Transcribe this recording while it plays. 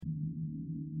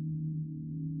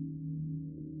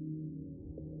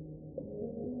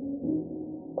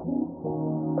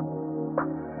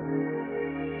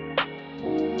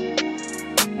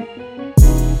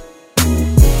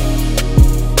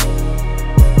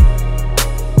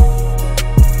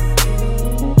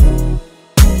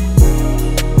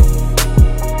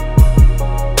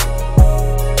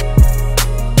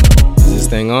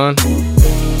thing on?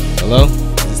 Hello?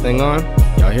 Is this thing on?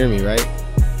 Y'all hear me, right?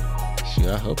 Shoot,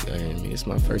 I hope y'all hear me. It's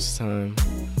my first time.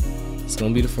 It's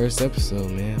gonna be the first episode,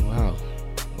 man. Wow.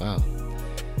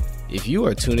 If you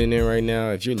are tuning in right now,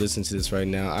 if you're listening to this right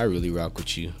now, I really rock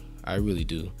with you. I really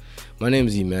do. My name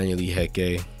is Emmanuel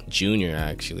Heke, Jr.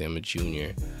 Actually, I'm a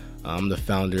junior. I'm the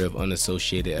founder of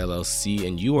Unassociated LLC,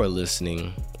 and you are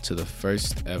listening to the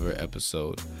first ever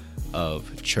episode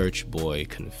of Churchboy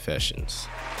Confessions.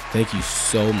 Thank you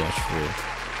so much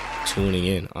for tuning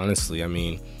in. Honestly, I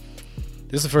mean,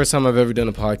 this is the first time I've ever done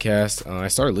a podcast. I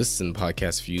started listening to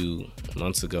podcasts a few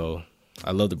months ago.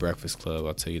 I love the Breakfast Club.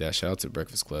 I'll tell you that. Shout out to the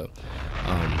Breakfast Club.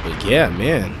 But yeah,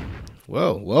 man.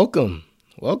 Well, welcome.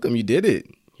 You did it.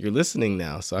 You're listening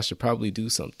now, so I should probably do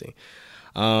something.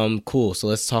 Cool. So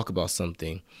let's talk about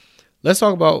something. Let's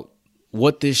talk about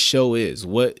what this show is.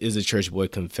 What is a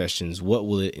Churchboy Confessions? What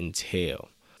will it entail?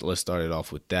 Let's start it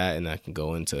off with that, and I can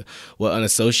go into what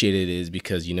Unassociated is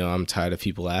because, you know, I'm tired of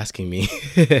people asking me.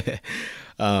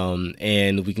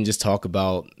 And we can just talk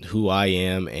about who I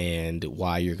am and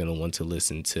why you're going to want to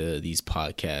listen to these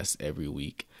podcasts every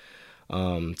week.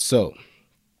 So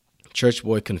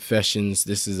Churchboy Confessions,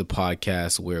 this is a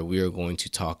podcast where we are going to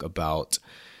talk about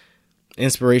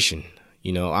inspiration.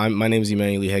 You know, my name is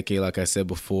Emmanuel Heke, like I said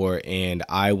before, and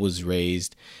I was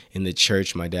raised in the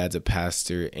church. My dad's a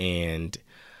pastor, and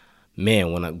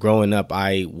man, when growing up,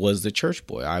 I was the church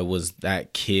boy. I was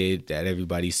that kid that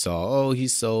everybody saw. Oh,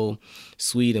 he's so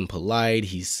sweet and polite.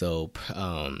 He's so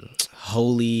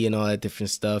holy and all that different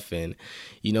stuff. And,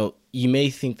 you know, you may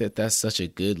think that that's such a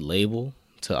good label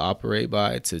to operate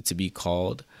by, to be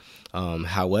called.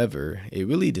 However, it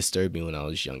really disturbed me when I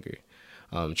was younger.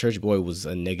 Church boy was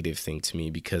a negative thing to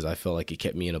me because I felt like it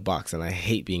kept me in a box, and I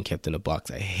hate being kept in a box.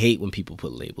 I hate when people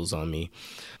put labels on me.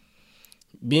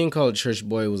 Being called church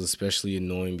boy was especially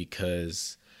annoying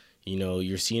because, you know,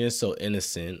 you're seen as so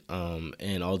innocent.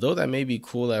 And although that may be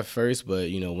cool at first,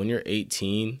 but, you know, when you're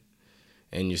 18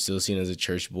 and you're still seen as a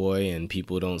church boy and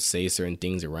people don't say certain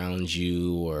things around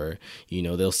you, or, you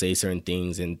know, they'll say certain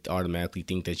things and automatically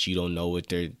think that you don't know what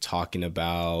they're talking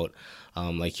about.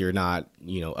 Like you're not,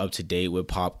 you know, up to date with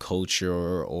pop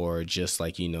culture or just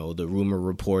like, you know, the rumor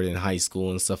report in high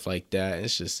school and stuff like that.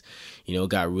 It's just, you know, it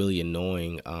got really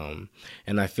annoying.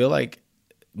 And I feel like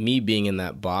me being in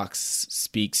that box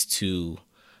speaks to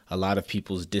a lot of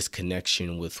people's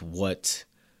disconnection with what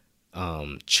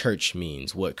church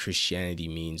means, what Christianity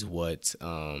means, what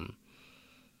the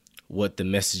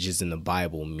messages in the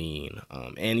Bible mean.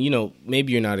 And, you know,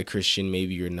 maybe you're not a Christian,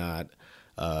 maybe you're not,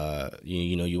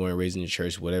 you know, you weren't raised in the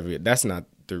church, whatever. That's not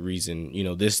the reason. You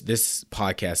know, this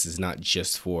podcast is not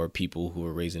just for people who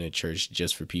were raised in a church,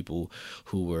 just for people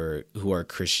who are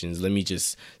Christians. Let me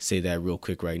just say that real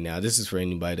quick right now. This is for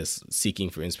anybody that's seeking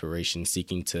for inspiration,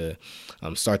 seeking to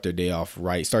start their day off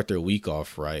right, start their week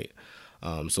off right.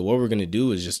 So what we're going to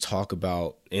do is just talk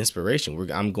about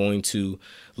inspiration. I'm going to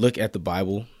look at the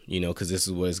Bible, you know, because this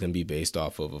is what it's going to be based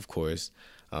off of course.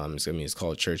 It's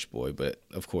called Church Boy, but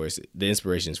of course the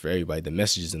inspiration is for everybody. The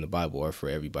messages in the Bible are for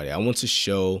everybody. I want to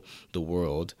show the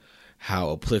world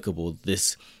how applicable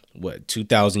this,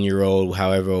 2,000-year-old,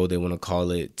 however old they want to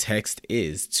call it, text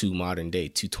is to modern day,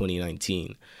 to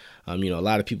 2019. You know, a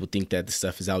lot of people think that the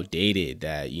stuff is outdated,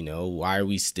 that, you know, why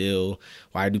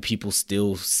do people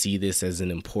still see this as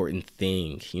an important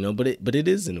thing, you know, but it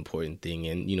is an important thing.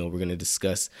 And, you know, we're going to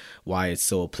discuss why it's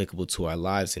so applicable to our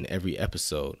lives in every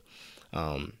episode.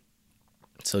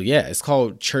 So yeah, it's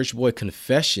called Churchboy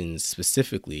Confessions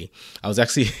specifically. I was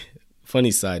actually,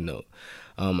 funny side note,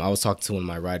 I was talking to one of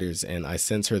my writers and I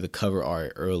sent her the cover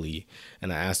art early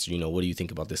and I asked her, you know, what do you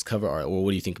think about this cover art, or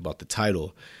what do you think about the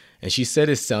title? And she said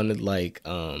it sounded like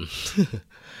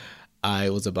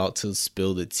I was about to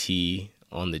spill the tea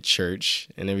on the church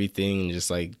and everything, and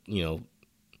just like, you know,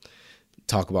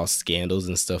 talk about scandals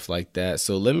and stuff like that.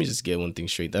 So let me just get one thing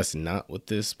straight. That's not what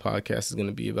this podcast is going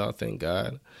to be about, thank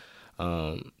God.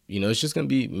 You know, it's just going to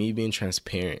be me being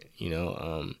transparent, you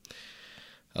know.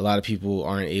 A lot of people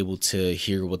aren't able to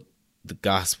hear what the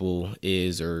gospel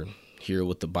is or hear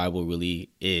what the Bible really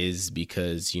is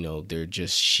because, you know, they're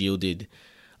just shielded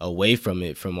away from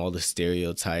it, from all the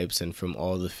stereotypes and from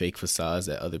all the fake facades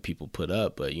that other people put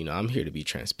up. But, you know, I'm here to be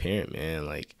transparent, man.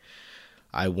 Like,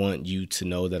 I want you to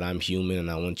know that I'm human,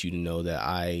 and I want you to know that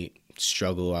I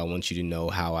struggle. I want you to know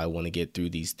how I want to get through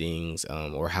these things,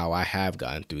 or how I have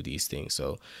gotten through these things.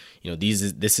 So, you know,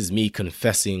 this is me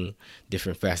confessing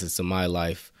different facets of my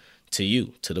life to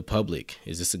you, to the public.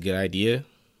 Is this a good idea?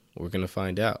 We're going to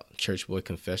find out. Churchboy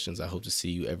Confessions. I hope to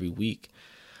see you every week.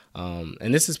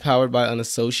 And this is powered by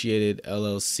Unassociated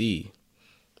LLC.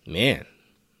 Man,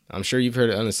 I'm sure you've heard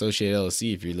of unassociated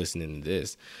LLC if you're listening to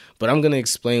this, but I'm going to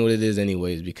explain what it is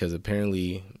anyways, because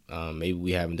apparently maybe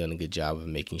we haven't done a good job of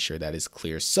making sure that is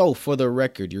clear. So for the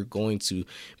record, you're going to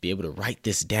be able to write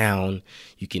this down.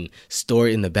 You can store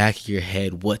it in the back of your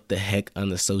head what the heck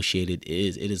unassociated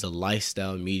is. It is a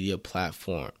lifestyle media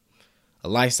platform. A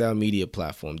lifestyle media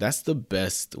platform. That's the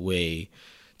best way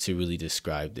to really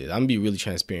describe this. I'm going to be really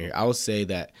transparent here. I would say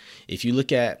that if you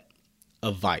look at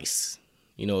a Vice,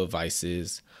 you know what Vice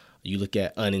is. You look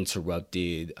at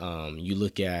Uninterrupted. You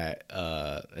look at,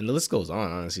 and the list goes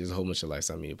on, honestly. There's a whole bunch of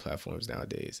lifestyle media platforms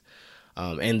nowadays.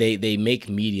 And they make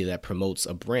media that promotes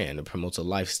a brand, that promotes a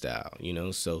lifestyle, you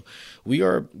know. So we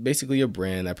are basically a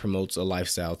brand that promotes a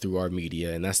lifestyle through our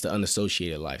media, and that's the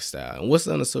unassociated lifestyle. And what's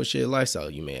the unassociated lifestyle,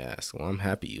 you may ask? Well, I'm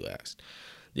happy you asked.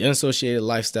 The unassociated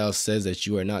lifestyle says that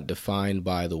you are not defined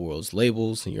by the world's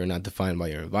labels. You're not defined by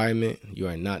your environment. You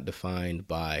are not defined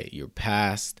by your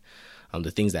past,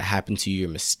 the things that happen to you, your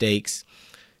mistakes.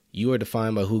 You are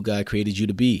defined by who God created you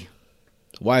to be.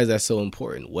 Why is that so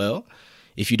important? Well,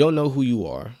 if you don't know who you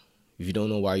are, if you don't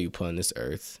know why you put on this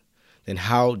earth, then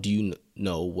how do you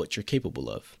know what you're capable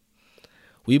of?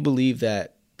 We believe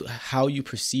that how you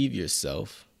perceive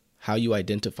yourself, how you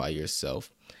identify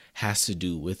yourself, has to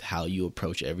do with how you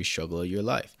approach every struggle of your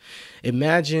life.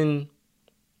 Imagine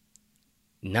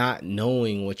not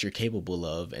knowing what you're capable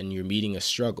of and you're meeting a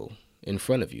struggle in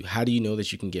front of you. How do you know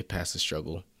that you can get past the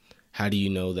struggle? How do you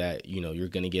know that, you're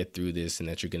going to get through this and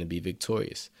that you're going to be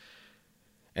victorious?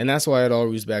 And that's why it all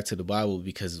roots back to the Bible,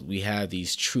 because we have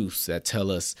these truths that tell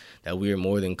us that we are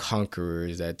more than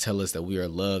conquerors, that tell us that we are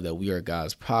loved, that we are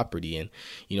God's property. And,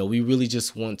 we really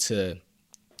just want to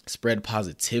spread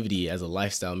positivity as a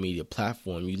lifestyle media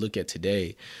platform. You look at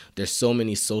today, there's so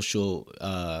many social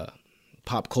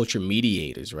pop culture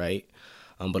mediators, right?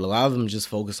 But a lot of them just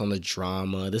focus on the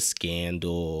drama, the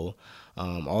scandal,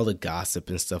 all the gossip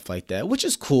and stuff like that, which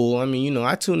is cool. I mean,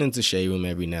 I tune into Shade Room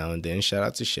every now and then. Shout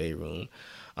out to Shade Room.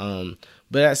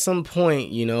 But at some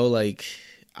point,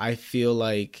 I feel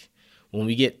like when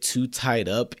we get too tied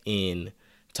up in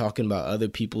talking about other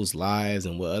people's lives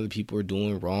and what other people are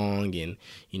doing wrong and,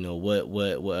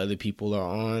 what other people are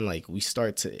on, we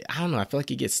start to, I don't know, I feel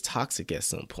like it gets toxic at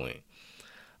some point.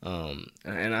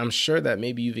 And I'm sure that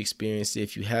maybe you've experienced it.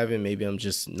 If you haven't, maybe I'm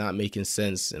just not making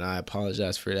sense, and I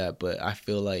apologize for that. But I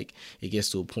feel like it gets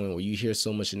to a point where you hear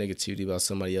so much negativity about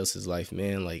somebody else's life,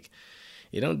 man,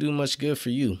 it don't do much good for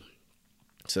you.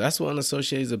 So that's what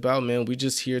Unassociated is about, man. We're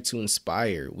just here to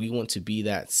inspire. We want to be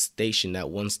that station, that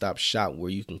one-stop shop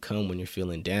where you can come when you're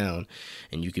feeling down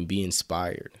and you can be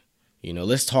inspired.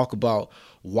 Let's talk about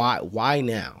why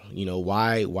now?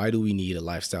 Why do we need a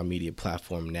lifestyle media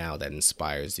platform now that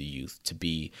inspires the youth to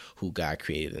be who God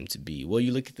created them to be? Well,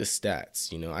 you look at the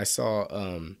stats. I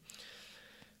saw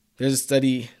there's a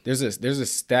study, there's a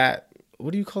stat,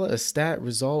 what do you call it? A stat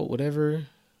result, whatever.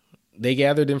 They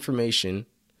gathered information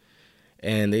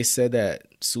and they said that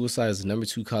suicide is the number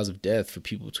 2 cause of death for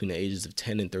people between the ages of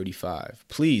 10 and 35.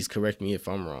 Please correct me if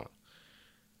I'm wrong.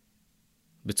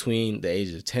 Between the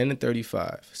ages of 10 and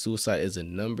 35, suicide is the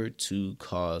number 2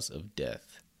 cause of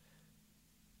death.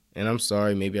 And I'm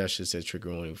sorry, maybe I should have said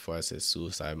trigger warning before I said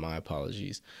suicide. My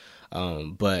apologies.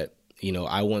 But,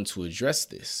 I want to address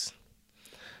this.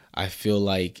 I feel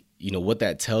like, what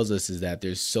that tells us is that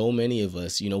there's so many of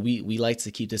us, we like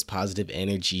to keep this positive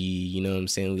energy, you know what I'm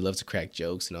saying? We love to crack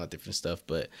jokes and all that different stuff.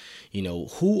 But,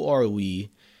 who are we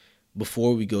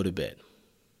before we go to bed?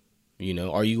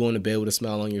 Are you going to bed with a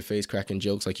smile on your face, cracking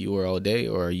jokes like you were all day?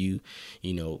 Or are you,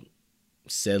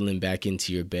 settling back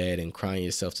into your bed and crying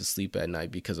yourself to sleep at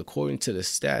night? Because according to the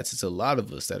stats, it's a lot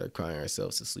of us that are crying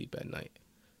ourselves to sleep at night.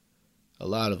 A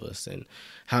lot of us. And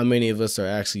how many of us are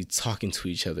actually talking to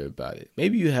each other about it?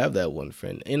 Maybe you have that one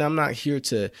friend. And I'm not here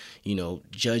to,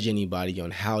 judge anybody on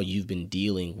how you've been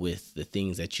dealing with the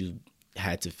things that you've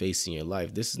had to face in your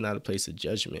life. This is not a place of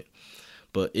judgment.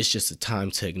 But it's just a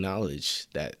time to acknowledge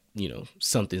that,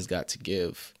 something's got to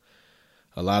give.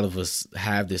 A lot of us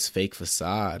have this fake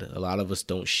facade. A lot of us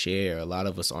don't share. A lot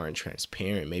of us aren't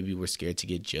transparent. Maybe we're scared to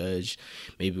get judged.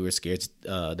 Maybe we're scared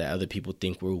that other people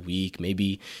think we're weak.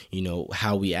 Maybe,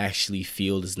 how we actually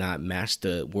feel does not match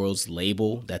the world's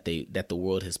label that the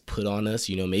world has put on us.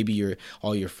 Maybe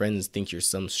all your friends think you're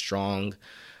some strong,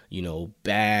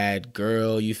 bad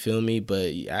girl, you feel me?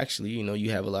 But actually,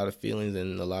 you have a lot of feelings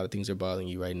and a lot of things are bothering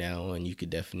you right now, and you could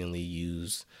definitely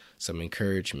use some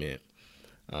encouragement.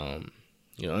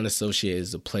 Unassociated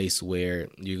is a place where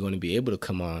you're going to be able to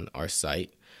come on our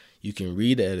site. You can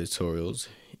read the editorials.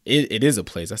 it is a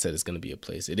place. I said it's going to be a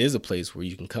place. It is a place where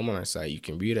you can come on our site. You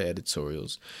can read our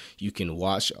editorials. You can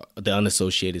watch the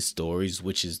unassociated stories,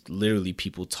 which is literally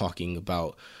people talking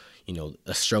about,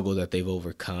 a struggle that they've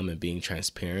overcome and being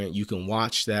transparent. You can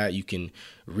watch that. You can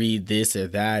read this or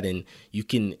that, and you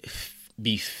can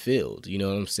be filled. You know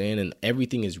what I'm saying? And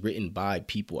everything is written by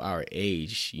people our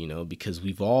age, because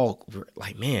we're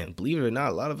like, man, believe it or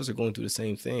not, a lot of us are going through the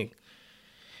same thing.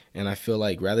 And I feel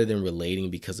like rather than relating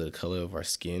because of the color of our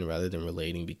skin, rather than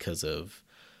relating because of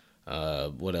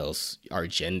our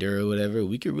gender or whatever,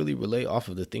 we could really relate off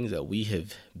of the things that we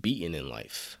have beaten in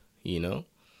life.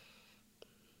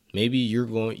 Maybe you're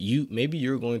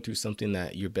going through something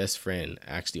that your best friend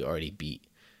actually already beat,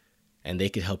 and they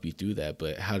could help you through that.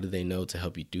 But how do they know to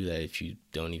help you through that if you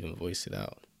don't even voice it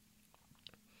out?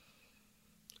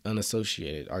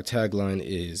 Unassociated. Our tagline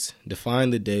is define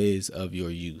the days of your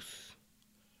youth.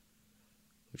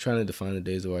 We're trying to define the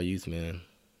days of our youth, man.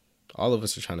 All of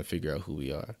us are trying to figure out who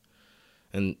we are.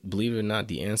 And believe it or not,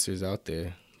 the answer is out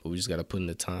there, but we just got to put in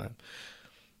the time.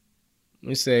 Let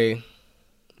me say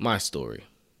my story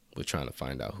with trying to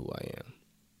find out who I am.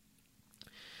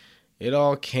 It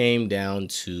all came down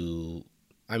to,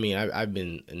 I've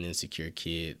been an insecure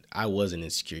kid. I was an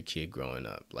insecure kid growing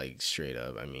up, like straight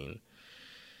up.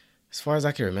 As far as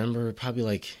I can remember, probably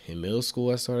like in middle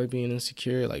school, I started being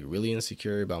insecure, like really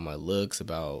insecure about my looks,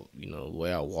 about, the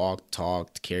way I walked,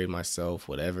 talked, carried myself,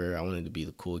 whatever. I wanted to be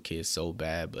the cool kid so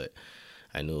bad, but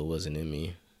I knew it wasn't in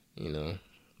me,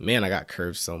 Man, I got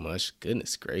curved so much.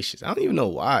 Goodness gracious. I don't even know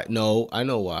why. No, I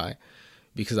know why.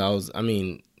 Because I was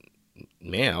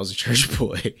a church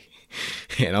boy.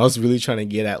 And I was really trying to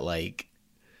get at, like,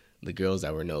 the girls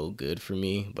that were no good for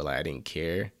me, but, like, I didn't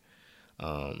care.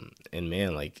 And,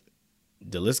 man, like,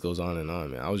 the list goes on,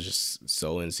 man. I was just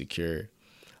so insecure.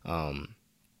 And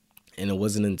it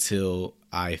wasn't until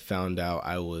I found out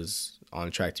I was on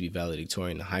track to be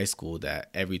valedictorian in high school that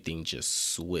everything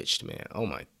just switched, man. Oh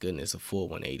my goodness, a full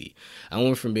 180. I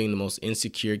went from being the most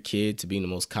insecure kid to being the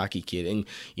most cocky kid. And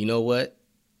you know what?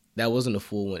 That wasn't a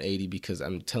full 180, because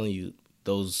I'm telling you,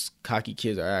 those cocky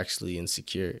kids are actually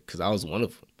insecure, because I was one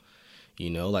of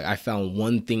them. Like, I found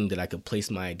one thing that I could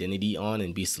place my identity on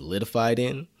and be solidified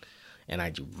in. And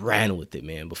I ran with it,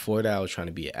 man. Before that, I was trying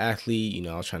to be an athlete.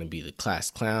 I was trying to be the class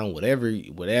clown, whatever,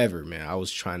 man. I was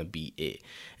trying to be it.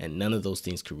 And none of those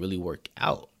things could really work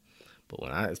out. But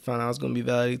when I found out I was going to be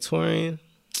valedictorian,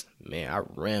 man, I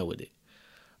ran with it.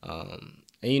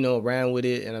 Ran with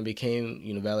it, and I became,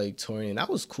 valedictorian. That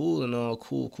was cool and all,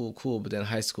 cool. But then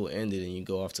high school ended, and you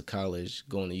go off to college,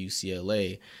 going to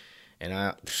UCLA. And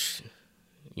I'm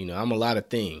a lot of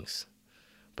things,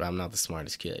 but I'm not the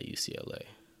smartest kid at UCLA.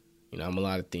 I'm a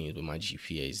lot of things, but my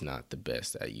GPA is not the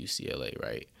best at UCLA,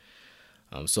 right?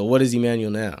 So what is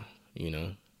Emmanuel now?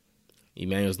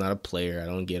 Emmanuel's not a player. I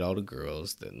don't get all the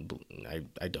girls.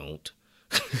 I don't.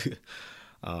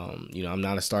 I'm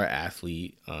not a star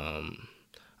athlete.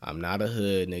 I'm not a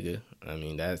hood nigga.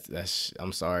 That's.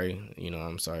 I'm sorry.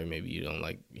 I'm sorry. Maybe you don't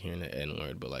like hearing the N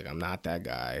word, but like, I'm not that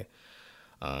guy.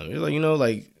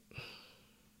 It's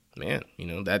man.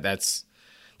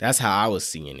 That's how I was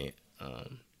seeing it.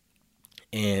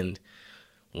 And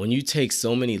when you take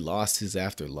so many losses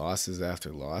after losses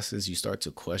after losses, you start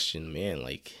to question, man,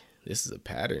 like, this is a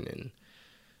pattern, and,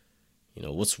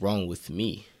 what's wrong with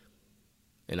me?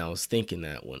 And I was thinking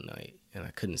that one night, and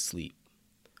I couldn't sleep.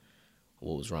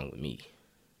 What was wrong with me?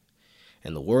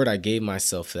 And the word I gave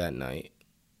myself that night,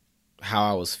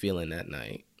 how I was feeling that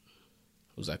night,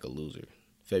 was like a loser.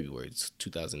 February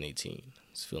 2018. I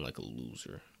was feeling like a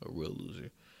loser, a real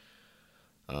loser.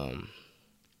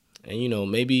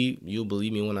 And, maybe you'll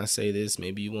believe me when I say this.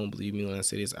 Maybe you won't believe me when I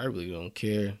say this. I really don't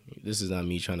care. This is not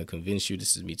me trying to convince you.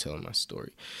 This is me telling my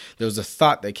story. There was a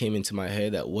thought that came into my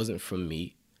head that wasn't from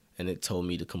me, and it told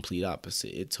me the complete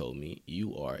opposite. It told me,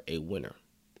 you are a winner.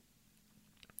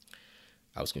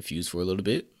 I was confused for a little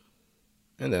bit,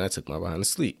 and then I took my behind to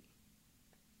sleep.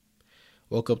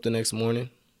 Woke up the next morning.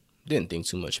 Didn't think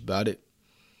too much about it.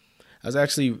 I was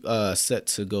actually set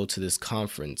to go to this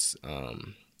conference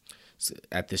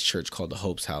at this church called the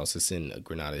Hope's House. It's in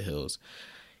Granada Hills,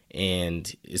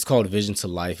 and it's called Vision to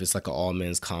Life. It's like an all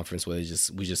men's conference where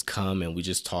we just come and we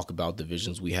just talk about the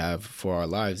visions we have for our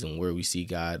lives and where we see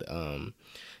God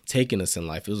taking us in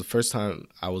life. It was the first time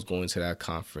I was going to that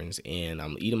conference, and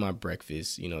I'm eating my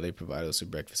breakfast. They provide us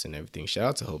with breakfast and everything. Shout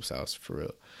out to Hope's House, for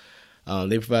real.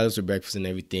 They provide us with breakfast and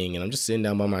everything, and I'm just sitting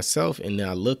down by myself, and then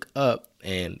I look up,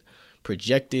 and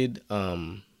projected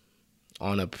on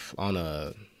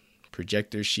a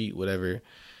projector sheet, whatever,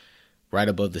 right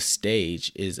above the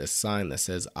stage is a sign that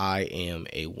says, I am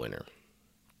a winner.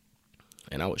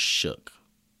 And I was shook.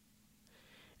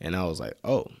 And I was like,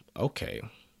 oh, okay.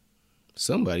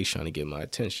 Somebody's trying to get my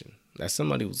attention. That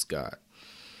somebody was God.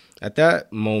 At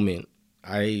that moment,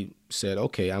 I said,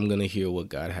 okay, I'm going to hear what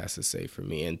God has to say for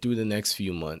me. And through the next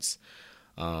few months,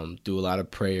 through a lot of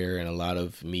prayer and a lot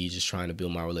of me just trying to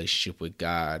build my relationship with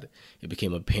God, it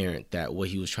became apparent that what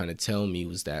he was trying to tell me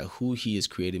was that who he has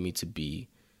created me to be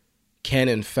can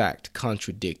in fact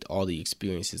contradict all the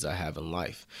experiences I have in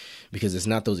life. Because it's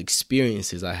not those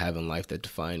experiences I have in life that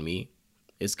define me.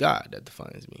 It's God that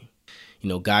defines me. You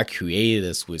know, God created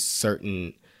us with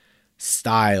certain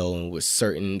style and with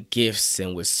certain gifts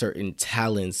and with certain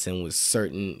talents and with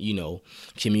certain,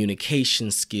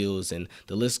 communication skills, and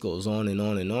the list goes on and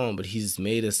on and on. But he's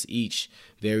made us each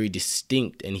very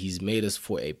distinct, and he's made us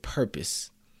for a purpose.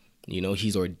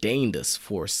 He's ordained us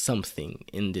for something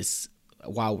in this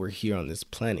while we're here on this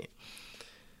planet.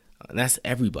 And that's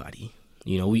everybody.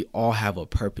 We all have a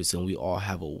purpose and we all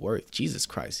have a worth. Jesus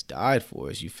Christ died for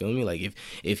us. You feel me? Like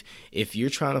if you're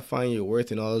trying to find your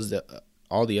worth in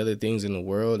all the other things in the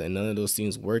world and none of those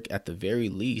things work, at the very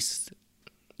least,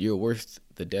 you're worth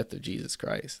the death of Jesus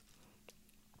Christ.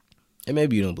 And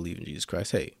maybe you don't believe in Jesus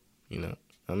Christ. Hey,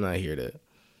 I'm not here to,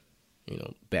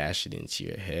 bash it into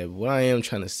your head. What I am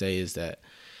trying to say is that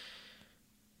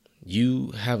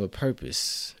you have a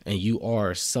purpose and you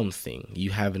are something.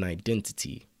 You have an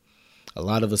identity. A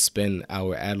lot of us spend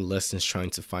our adolescence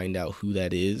trying to find out who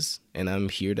that is, and I'm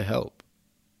here to help.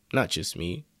 Not just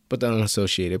me, but the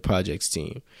Unassociated Projects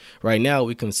team. Right now,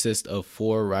 we consist of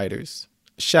 4 writers.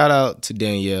 Shout out to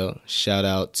Danielle. Shout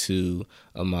out to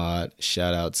Ahmad.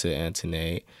 Shout out to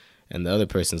Antoine. And the other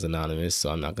person's anonymous,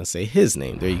 so I'm not going to say his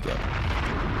name. There you go.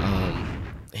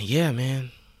 And yeah,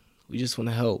 man, we just want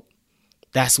to help.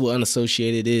 That's what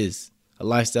Unassociated is. A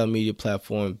lifestyle media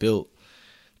platform built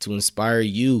to inspire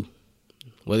you.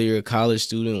 Whether you're a college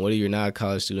student, whether you're not a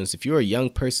college student, if you're a young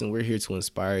person, we're here to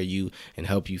inspire you and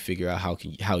help you figure out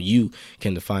how you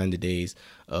can define the days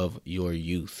of your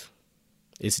youth.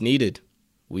 It's needed.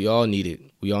 We all need it.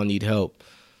 We all need help.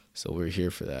 So we're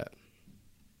here for that.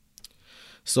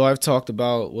 So I've talked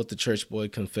about what the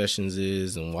Churchboy Confessions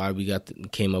is and why we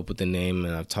came up with the name,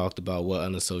 and I've talked about what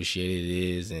Unassociated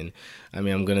is, and I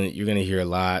mean you're gonna hear a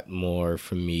lot more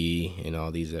from me in all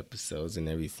these episodes and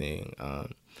everything.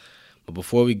 But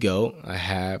before we go, I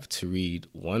have to read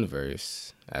one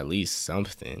verse, at least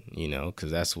something, because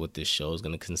that's what this show is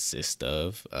gonna consist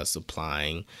of: us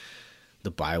applying the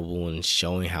Bible and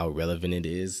showing how relevant it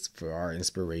is for our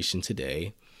inspiration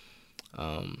today.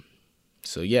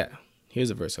 So yeah. Here's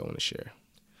a verse I want to share.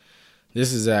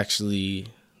 This is actually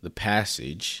the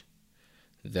passage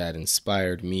that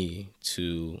inspired me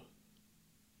to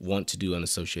want to do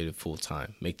Unassociated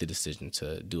full-time, make the decision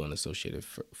to do Unassociated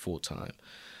full-time.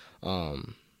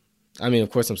 I mean, of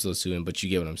course, I'm still a student, but you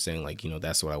get what I'm saying. Like,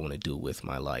 that's what I want to do with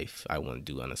my life. I want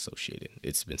to do Unassociated.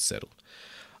 It's been settled.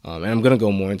 And I'm going to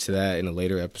go more into that in a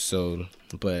later episode,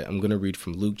 but I'm going to read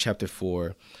from Luke chapter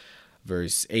 4,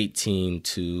 verse 18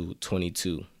 to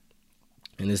 22.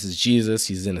 And this is Jesus.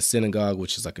 He's in a synagogue,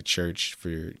 which is like a church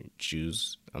for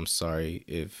Jews. I'm sorry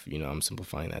if, I'm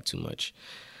simplifying that too much.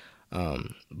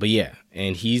 But yeah,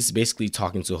 and he's basically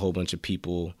talking to a whole bunch of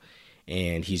people,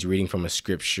 and he's reading from a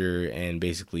scripture, and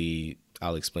basically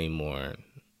I'll explain more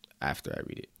after I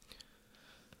read it.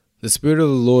 The Spirit of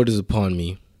the Lord is upon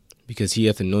me, because he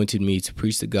hath anointed me to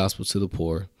preach the gospel to the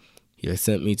poor. He hath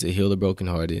sent me to heal the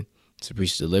brokenhearted, to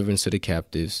preach deliverance to the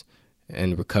captives,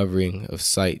 and recovering of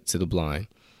sight to the blind,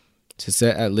 to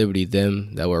set at liberty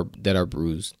them that are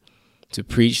bruised, to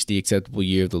preach the acceptable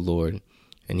year of the Lord.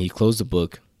 And he closed the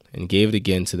book and gave it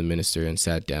again to the minister and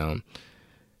sat down.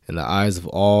 And the eyes of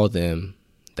all them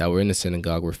that were in the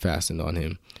synagogue were fastened on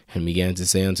him, and began to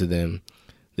say unto them,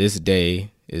 This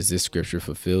day is this scripture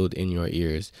fulfilled in your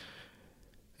ears.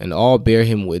 And all bare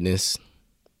him witness,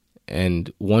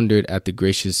 and wondered at the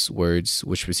gracious words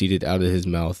which proceeded out of his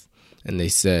mouth. And they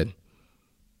said,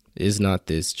 Is not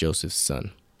this Joseph's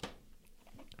son?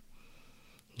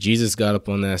 Jesus got up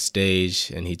on that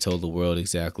stage and he told the world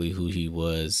exactly who he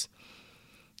was,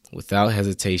 without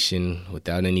hesitation,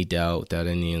 without any doubt, without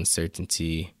any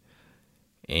uncertainty.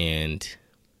 And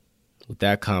with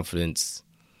that confidence,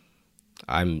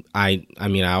 I mean,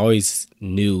 I always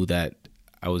knew that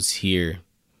I was here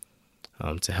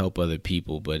to help other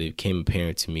people, but it became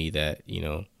apparent to me that,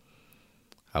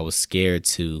 I was scared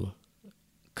to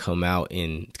come out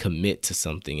and commit to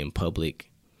something in public.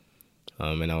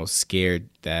 And I was scared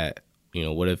that,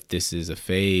 what if this is a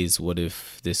phase? What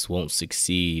if this won't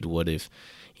succeed? What if,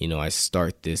 I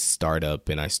start this startup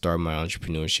and I start my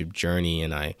entrepreneurship journey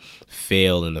and I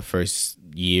fail in the first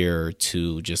year or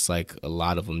two, just like a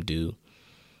lot of them do.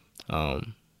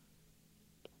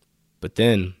 But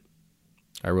then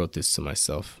I wrote this to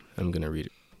myself. I'm going to read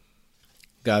it.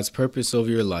 God's purpose over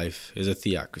your life is a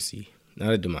theocracy,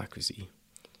 not a democracy.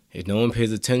 If no one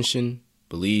pays attention,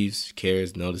 believes,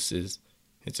 cares, notices,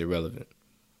 it's irrelevant.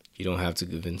 You don't have to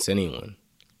convince anyone.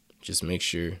 Just make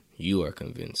sure you are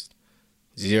convinced.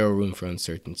 Zero room for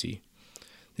uncertainty.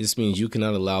 This means you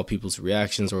cannot allow people's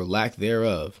reactions or lack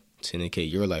thereof to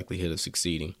indicate your likelihood of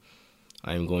succeeding.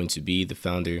 I am going to be the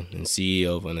founder and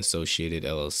CEO of Unassociated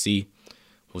LLC,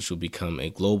 which will become a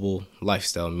global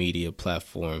lifestyle media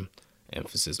platform,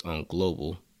 emphasis on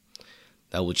global,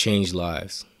 that will change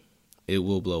lives. It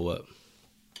will blow up.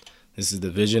 This is the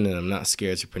vision, and I'm not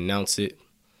scared to pronounce it.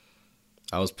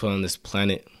 I was put on this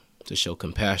planet to show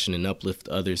compassion and uplift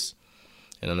others,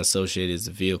 and Unassociated is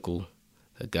the vehicle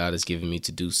that God has given me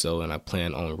to do so, and I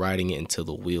plan on riding it until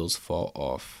the wheels fall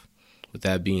off. With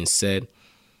that being said,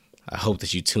 I hope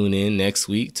that you tune in next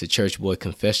week to Churchboy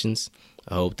Confessions.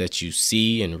 I hope that you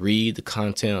see and read the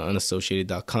content on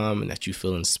unassociated.com and that you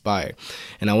feel inspired.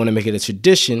 And I want to make it a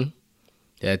tradition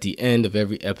that at the end of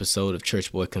every episode of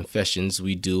Churchboy Confessions,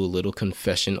 we do a little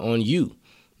confession on you.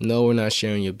 No, we're not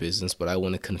sharing your business, but I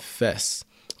want to confess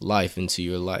life into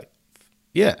your life.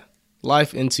 Yeah,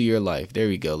 life into your life. There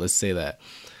we go. Let's say that.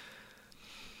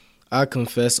 I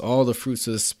confess all the fruits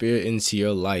of the Spirit into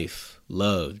your life.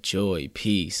 Love, joy,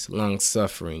 peace,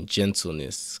 long-suffering,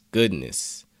 gentleness,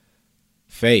 goodness,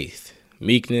 faith,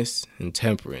 meekness, and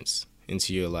temperance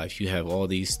into your life. You have all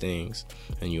these things,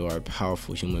 and you are a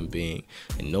powerful human being,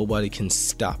 and nobody can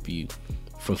stop you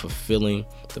from fulfilling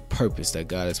the purpose that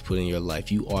God has put in your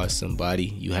life. You are somebody,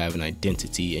 you have an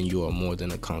identity, and you are more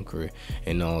than a conqueror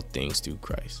in all things through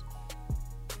Christ.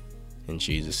 In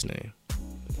Jesus' name.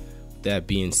 That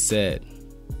being said,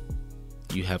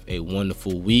 you have a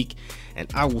wonderful week, and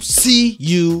I will see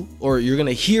you, or you're going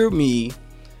to hear me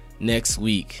next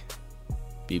week.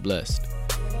 Be blessed.